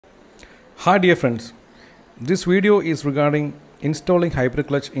Hi dear friends, this video is regarding installing hybrid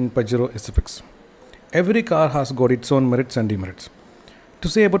clutch in Pajero SFX. Every car has got its own merits and demerits. To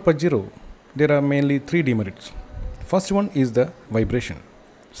say about Pajero, there are mainly three demerits. First one is the vibration.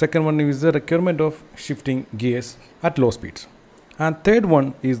 Second one is the requirement of shifting gears at low speeds. And third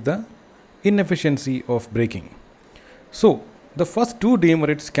one is the inefficiency of braking. So, the first two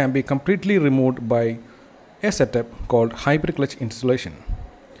demerits can be completely removed by a setup called hybrid clutch installation.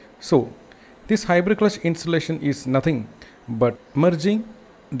 So, this hybrid clutch installation is nothing but merging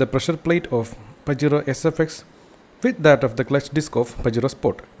the pressure plate of Pajero SFX with that of the clutch disc of Pajero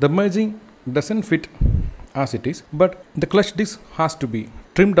Sport. The merging doesn't fit as it is, but the clutch disc has to be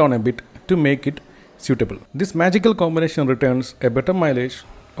trimmed down a bit to make it suitable. This magical combination returns a better mileage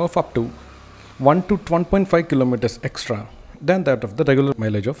of up to 1 to 1.5 kilometers extra than that of the regular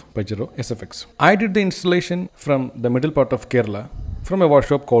mileage of Pajero SFX. I did the installation from the middle part of Kerala from a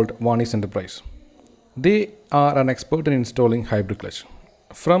workshop called Vanis Enterprise. They are an expert in installing hybrid clutch.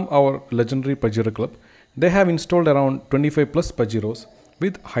 From our legendary Pajero club, they have installed around 25 plus Pajeros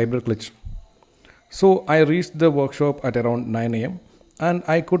with hybrid clutch. So I reached the workshop at around 9 am and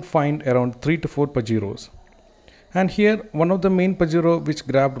I could find around 3 to 4 Pajeros. And here one of the main Pajero which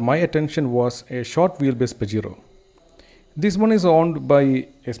grabbed my attention was a short wheelbase Pajero. This one is owned by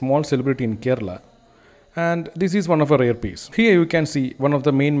a small celebrity in Kerala. And this is one of a rare piece. Here you can see one of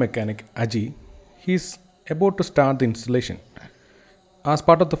the main mechanic, Aji. He is about to start the installation. As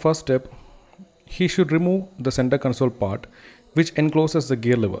part of the first step, he should remove the center console part which encloses the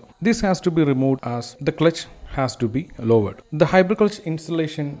gear lever. This has to be removed as the clutch has to be lowered. The hybrid clutch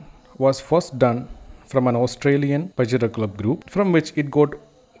installation was first done from an Australian Pajero club group from which it got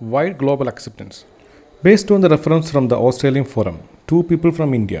wide global acceptance. Based on the reference from the Australian forum, two people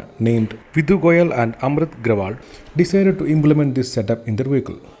from India named Vidhu Goyal and Amrit Grawal decided to implement this setup in their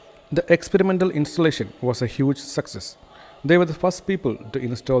vehicle. The experimental installation was a huge success. They were the first people to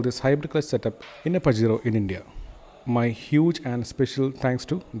install this hybrid clutch setup in a Pajero in India. My huge and special thanks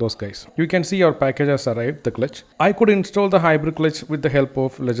to those guys. You can see our package has arrived, the clutch. I could install the hybrid clutch with the help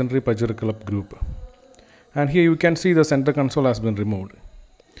of legendary Pajero club group. And here you can see the center console has been removed.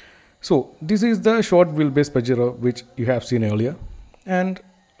 So this is the short wheelbase Pajero which you have seen earlier, and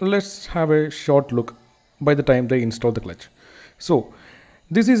let's have a short look by the time they install the clutch. So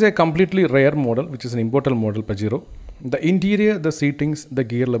this is a completely rare model which is an imported model Pajero. The interior, the seatings, the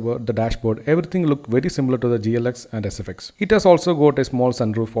gear lever, the dashboard, everything look very similar to the GLX and SFX. It has also got a small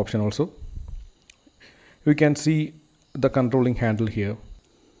sunroof option also. You can see the controlling handle here.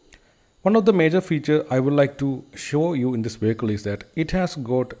 One of the major features I would like to show you in this vehicle is that it has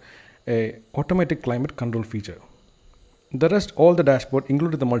got a automatic climate control feature. The rest, all the dashboard,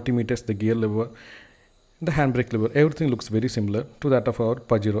 including the multimeters, the gear lever, the handbrake lever, everything looks very similar to that of our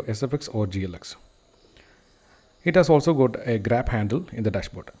Pajero SFX or GLX. It has also got a grab handle in the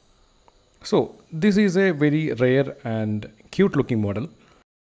dashboard. So this is a very rare and cute looking model.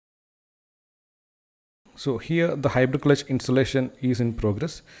 So here the hybrid clutch installation is in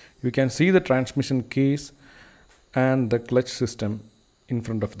progress. You can see the transmission case and the clutch system in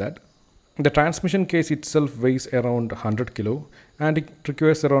front of that. The transmission case itself weighs around 100 kilo and it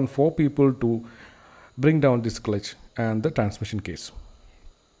requires around 4 people to bring down this clutch and the transmission case.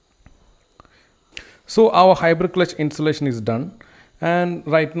 So our hybrid clutch installation is done, and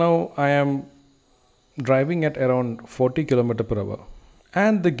right now I am driving at around 40 km per hour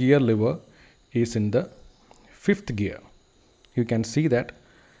and the gear lever is in the 5th gear. You can see that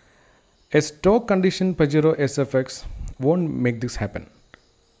a stock condition Pajero SFX won't make this happen.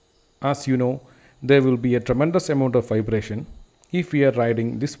 As you know, there will be a tremendous amount of vibration if we are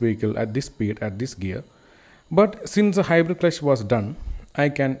riding this vehicle at this speed at this gear. But since the hybrid clutch was done, I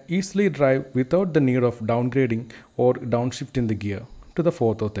can easily drive without the need of downgrading or downshifting the gear to the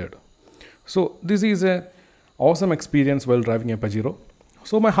 4th or 3rd. So this is an awesome experience while driving a Pajero.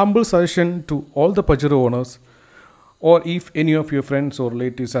 So my humble suggestion to all the Pajero owners, or if any of your friends or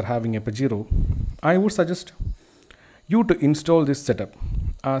relatives are having a Pajero, I would suggest you to install this setup,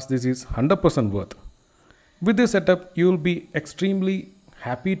 as this is 100% worth. With this setup, you will be extremely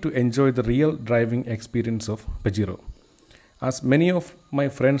happy to enjoy the real driving experience of Pajero. As many of my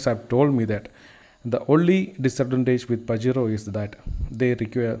friends have told me that the only disadvantage with Pajero is that they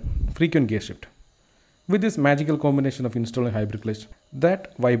require frequent gear shift. With this magical combination of installing hybrid clutch,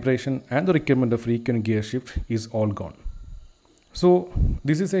 that vibration and the requirement of frequent gear shift is all gone. So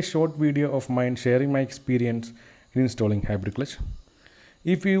this is a short video of mine sharing my experience in installing hybrid clutch.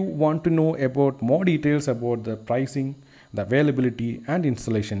 If you want to know about more details about the pricing, the availability and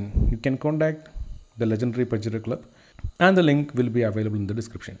installation, you can contact the legendary Pajero Club and the link will be available in the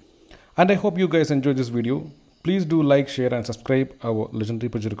description. And I hope you guys enjoyed this video. Please do like, share and subscribe our legendary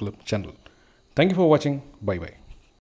Pajero Club channel. Thank you for watching. Bye bye.